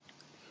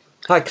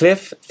Hi,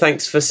 Cliff.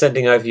 Thanks for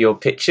sending over your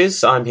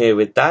pictures. I'm here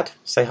with Dad.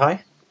 Say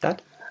hi,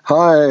 Dad.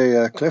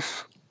 Hi,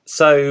 Cliff.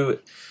 So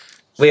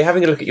we're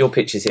having a look at your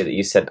pictures here that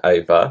you sent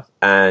over,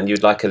 and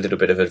you'd like a little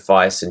bit of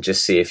advice and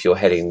just see if you're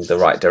heading the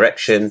right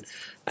direction.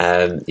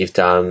 You've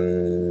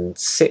done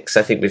 6.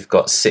 I think we've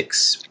got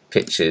 6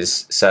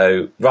 pictures.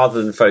 So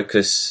rather than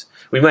focus,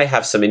 we may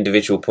have some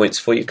individual points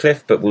for you,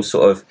 Cliff, but we'll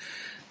sort of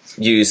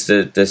use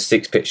the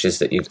 6 pictures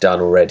that you've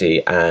done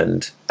already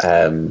and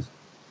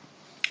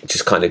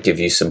just kind of give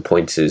you some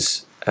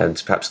pointers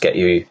and perhaps get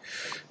you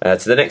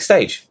to the next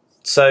stage.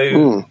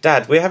 So,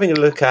 Dad, we're having a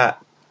look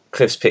at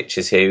Cliff's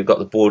pictures here. We've got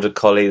the Border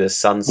Collie, the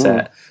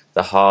sunset,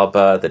 the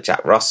harbour, the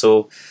Jack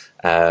Russell,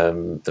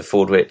 the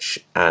Fordwich,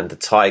 and the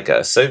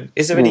tiger. So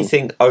is there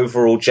anything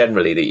overall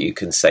generally that you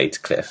can say to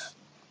Cliff?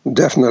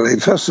 Definitely.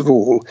 First of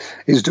all,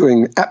 he's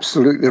doing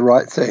absolutely the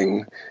right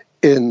thing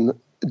in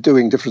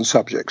doing different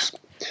subjects.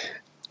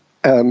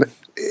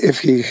 If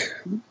he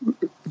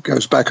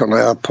goes back on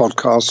our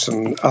podcasts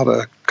and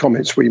other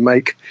comments we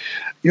make,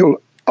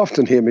 you'll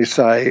often hear me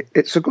say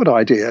it's a good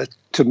idea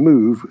to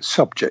move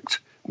subject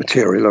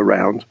material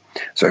around.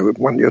 So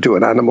when you do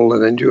an animal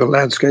and then do a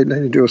landscape,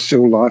 then you do a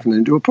still life and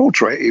then do a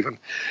portrait even.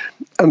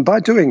 And by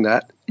doing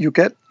that, you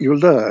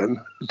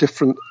learn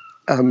different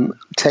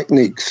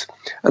techniques,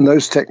 and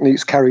those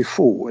techniques carry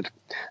forward.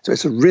 So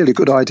it's a really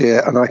good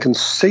idea, and I can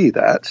see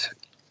that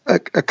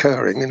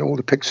occurring in all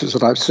the pictures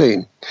that I've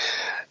seen.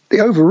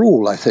 The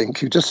overall, I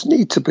think, you just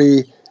need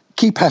to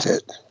keep at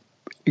it.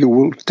 You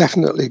will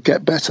definitely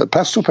get better.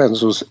 Pastel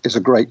pencils is a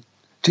great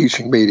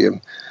teaching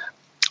medium.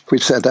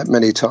 We've said that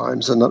many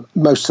times, and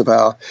most of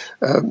our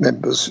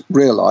members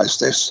realise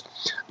this.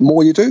 The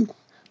more you do,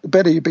 the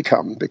better you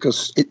become,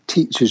 because it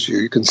teaches you.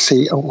 You can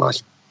see,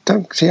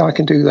 I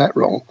can do that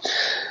wrong,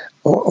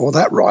 or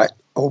that right,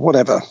 or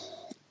whatever.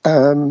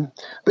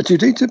 But you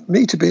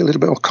need to be a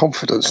little bit more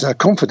confident. Now,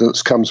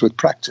 confidence comes with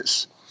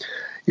practice.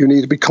 You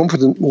need to be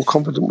more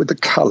confident with the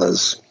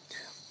colours.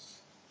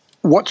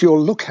 What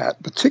you'll look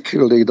at,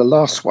 particularly the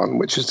last one,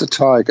 which is the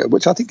tiger,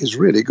 which I think is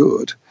really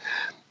good,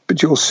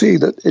 but you'll see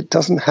that it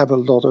doesn't have a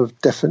lot of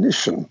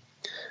definition.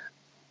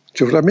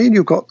 Do you know what I mean?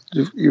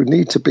 You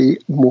need to be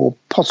more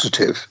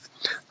positive.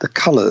 The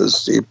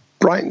colours, the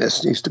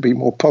brightness needs to be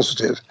more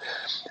positive.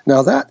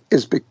 Now, that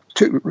is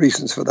 2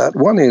 reasons for that.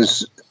 One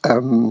is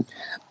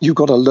you've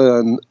got to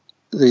learn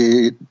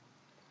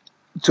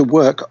to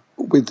work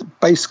with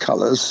base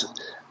colours.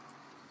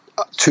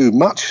 Too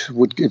much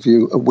would give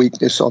you a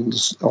weakness on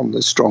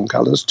the strong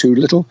colours. Too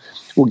little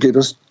will give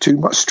us too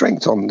much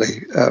strength on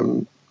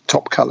the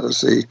top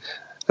colours, the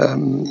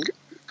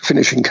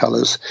finishing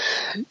colours.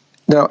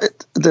 Now,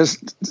 there's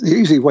the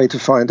easy way to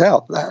find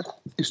out that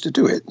is to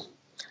do it.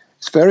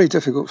 It's very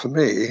difficult for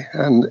me,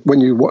 and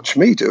when you watch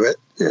me do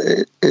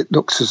it, it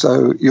looks as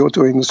though you're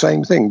doing the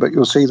same thing, but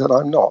you'll see that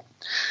I'm not.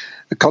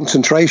 The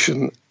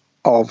concentration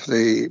of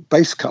the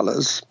base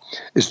colours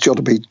is got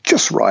to be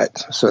just right,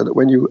 so that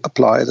when you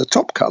apply the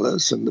top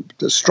colours and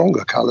the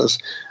stronger colours,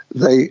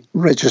 they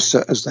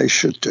register as they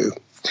should do.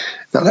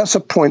 Now, that's a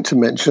point to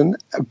mention,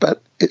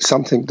 but it's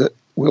something that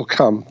will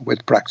come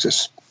with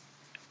practice.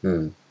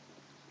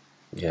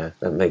 Yeah,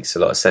 that makes a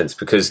lot of sense,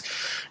 because,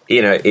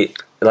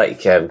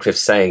 like Cliff's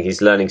saying,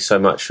 he's learning so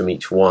much from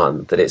each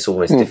one that it's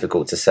almost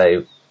difficult to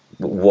say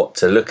what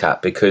to look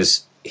at,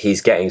 because he's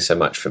getting so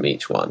much from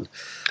each one.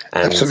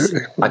 And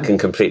absolutely. I can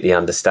completely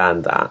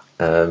understand that.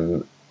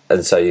 And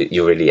so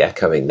you're really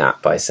echoing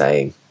that by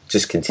saying,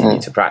 just continue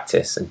to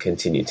practice and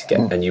continue to get,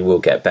 and you will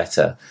get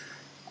better.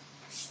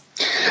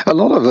 A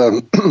lot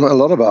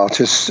of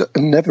artists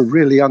never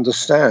really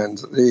understand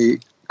the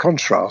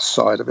contrast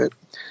side of it.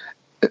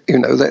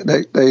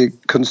 They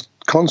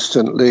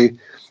constantly,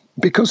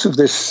 because of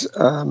this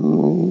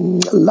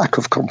lack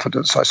of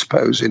confidence, I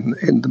suppose,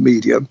 in the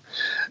medium,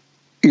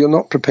 you're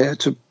not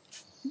prepared to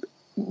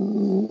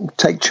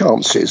take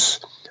chances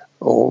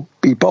or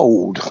be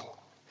bold.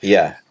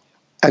 Yeah.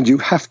 And you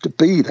have to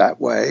be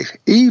that way.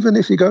 Even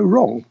if you go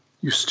wrong,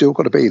 you've still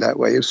got to be that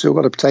way. You've still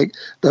got to take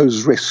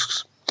those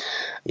risks.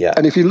 Yeah.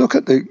 And if you look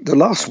at the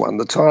last one,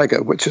 the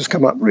tiger, which has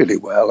come up really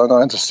well, and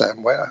I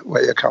understand where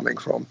you're coming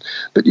from,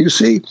 but you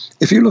see,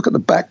 if you look at the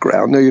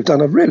background, now you've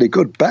done a really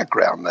good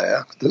background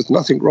there. There's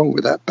nothing wrong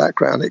with that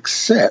background,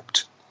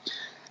 except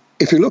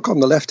if you look on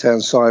the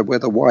left-hand side where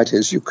the white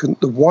is,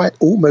 the white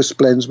almost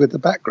blends with the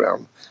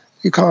background.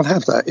 You can't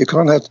have that. You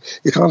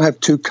can't have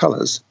 2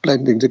 colours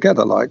blending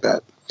together like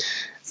that.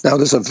 Now,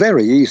 there's a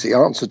very easy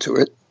answer to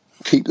it.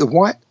 Keep the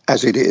white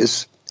as it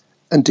is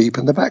and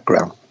deepen the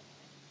background.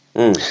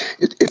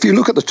 If you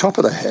look at the top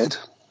of the head,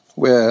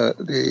 where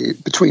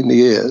between the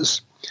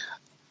ears,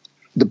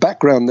 the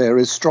background there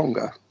is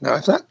stronger.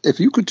 Now, if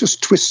you could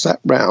just twist that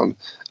round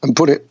and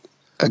put it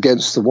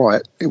against the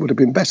white, it would have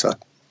been better.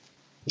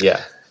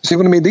 Yeah. See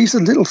what I mean? These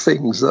are little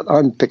things that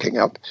I'm picking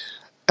up,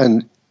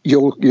 and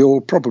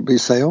you'll probably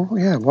say, "Oh,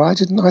 yeah, why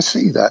didn't I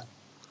see that?"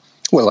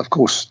 Well, of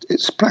course,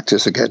 it's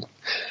practice again.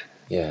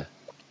 Yeah.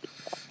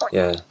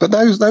 Yeah. But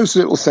those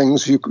little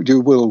things you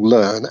will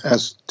learn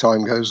as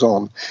time goes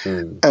on.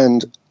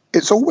 And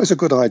it's always a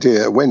good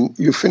idea when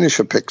you finish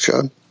a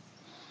picture,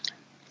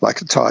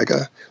 like a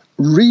tiger,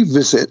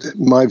 revisit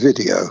my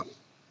video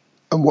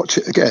and watch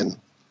it again.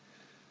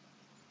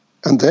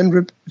 And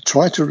then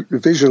try to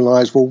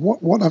visualize, well,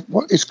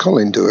 what is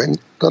Colin doing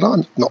that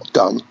I'm not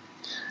done?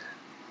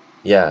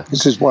 Yeah.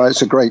 This is why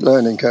it's a great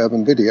learning curve,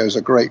 and videos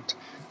are great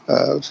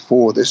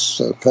for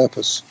this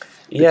purpose.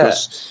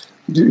 Because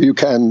you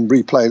can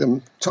replay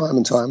them time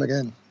and time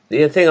again.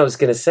 The thing I was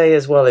going to say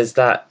as well is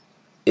that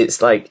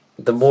it's like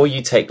the more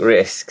you take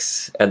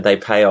risks and they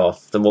pay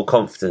off, the more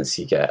confidence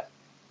you get.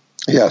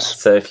 Yes.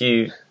 So if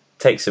you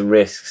take some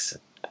risks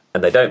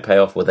and they don't pay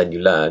off, well, then you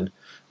learn.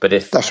 But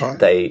if That's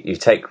right. you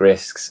take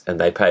risks and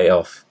they pay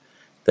off,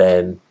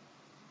 then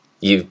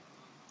you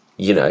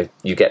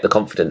get the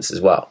confidence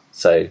as well.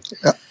 So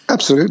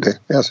absolutely,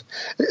 yes.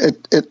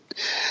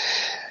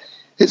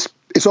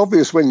 It's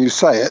obvious when you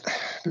say it,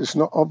 but it's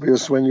not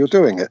obvious when you're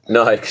doing it.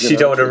 No, because you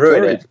don't want to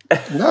ruin it.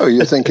 No,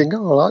 you're thinking,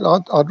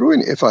 I'd ruin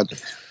it if I'd...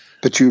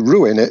 But you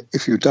ruin it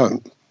if you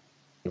don't.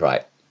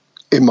 Right.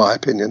 In my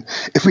opinion.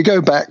 If we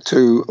go back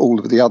to all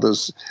of the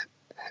others,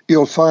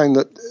 you'll find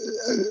that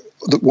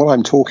what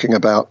I'm talking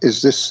about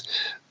is this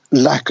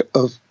lack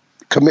of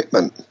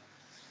commitment.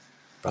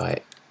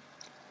 Right.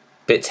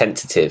 Bit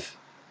tentative.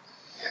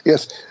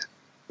 Yes.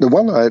 The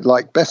one I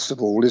like best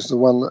of all is the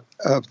one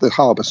of the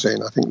harbour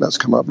scene. I think that's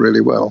come up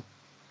really well.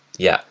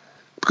 Yeah.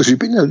 Because you've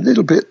been a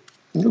little bit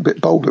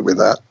bolder with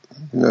that.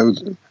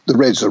 The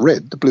red's are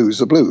red, the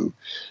blue's are blue.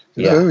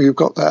 You've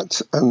got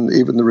that, and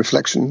even the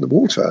reflection in the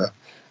water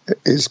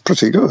is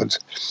pretty good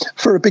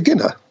for a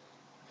beginner.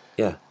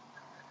 Yeah.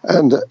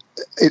 And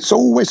it's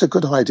always a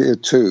good idea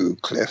too,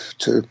 Cliff,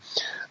 to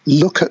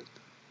look at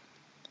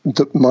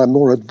my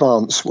more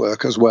advanced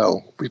work as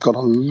well. We've got a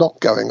lot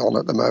going on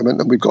at the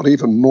moment, and we've got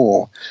even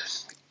more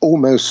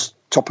almost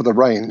top of the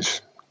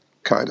range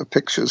kind of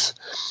pictures.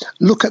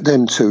 Look at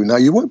them too. Now,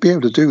 you won't be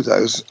able to do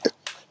those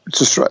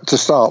to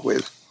start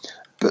with,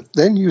 but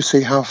then you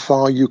see how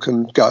far you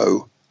can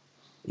go.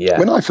 Yeah.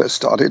 When I first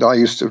started, I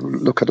used to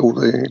look at all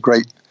the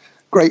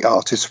great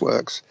artists'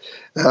 works,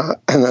 and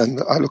then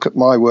I look at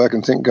my work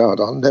and think, God,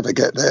 I'll never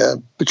get there.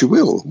 But you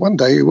will. One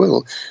day you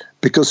will,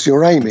 because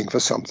you're aiming for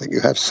something.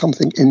 You have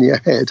something in your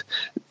head.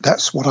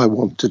 That's what I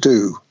want to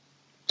do.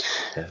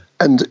 Yeah.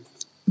 And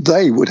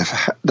they would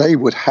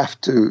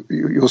have to.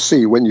 You'll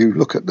see when you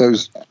look at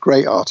those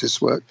great artists'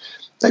 work,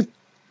 they've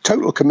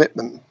total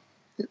commitment.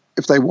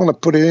 If they want to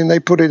put it in, they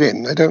put it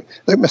in. They don't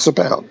mess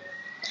about.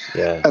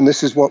 Yeah. And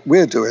this is what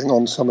we're doing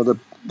on some of the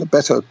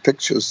better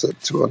pictures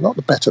not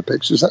the better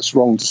pictures, that's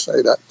wrong to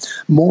say that,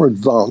 more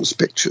advanced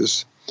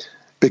pictures.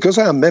 Because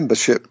our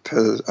membership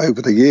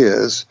over the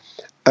years,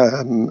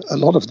 a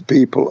lot of the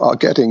people are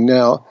getting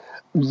now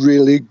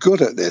really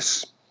good at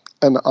this,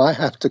 and I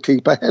have to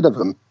keep ahead of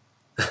them.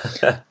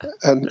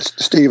 And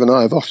Steve and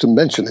I have often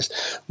mentioned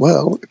this.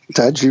 Well,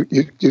 Dad,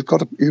 you've got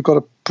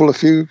to pull a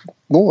few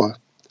more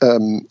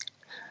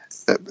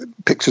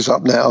pictures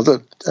up now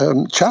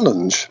that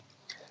challenge.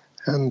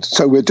 And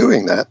so we're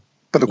doing that.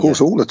 But, of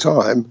course, all the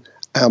time,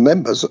 our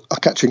members are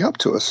catching up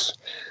to us.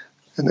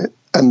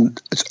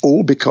 And it's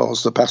all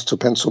because the pastel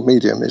pencil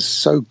medium is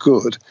so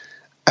good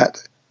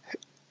at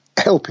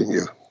helping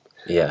you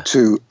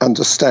to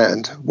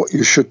understand what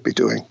you should be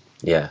doing.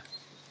 Yeah,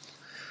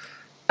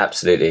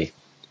 absolutely.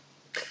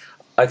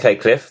 Okay,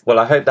 Cliff. Well,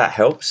 I hope that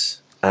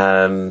helps.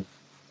 I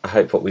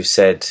hope what we've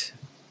said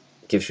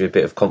gives you a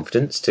bit of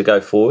confidence to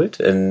go forward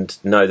and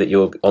know that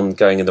you're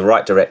going in the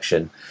right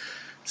direction.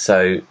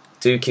 So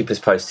do keep us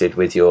posted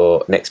with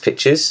your next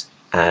pictures,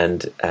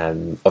 and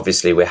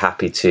obviously we're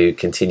happy to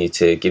continue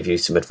to give you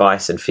some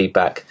advice and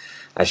feedback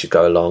as you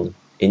go along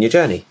in your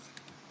journey.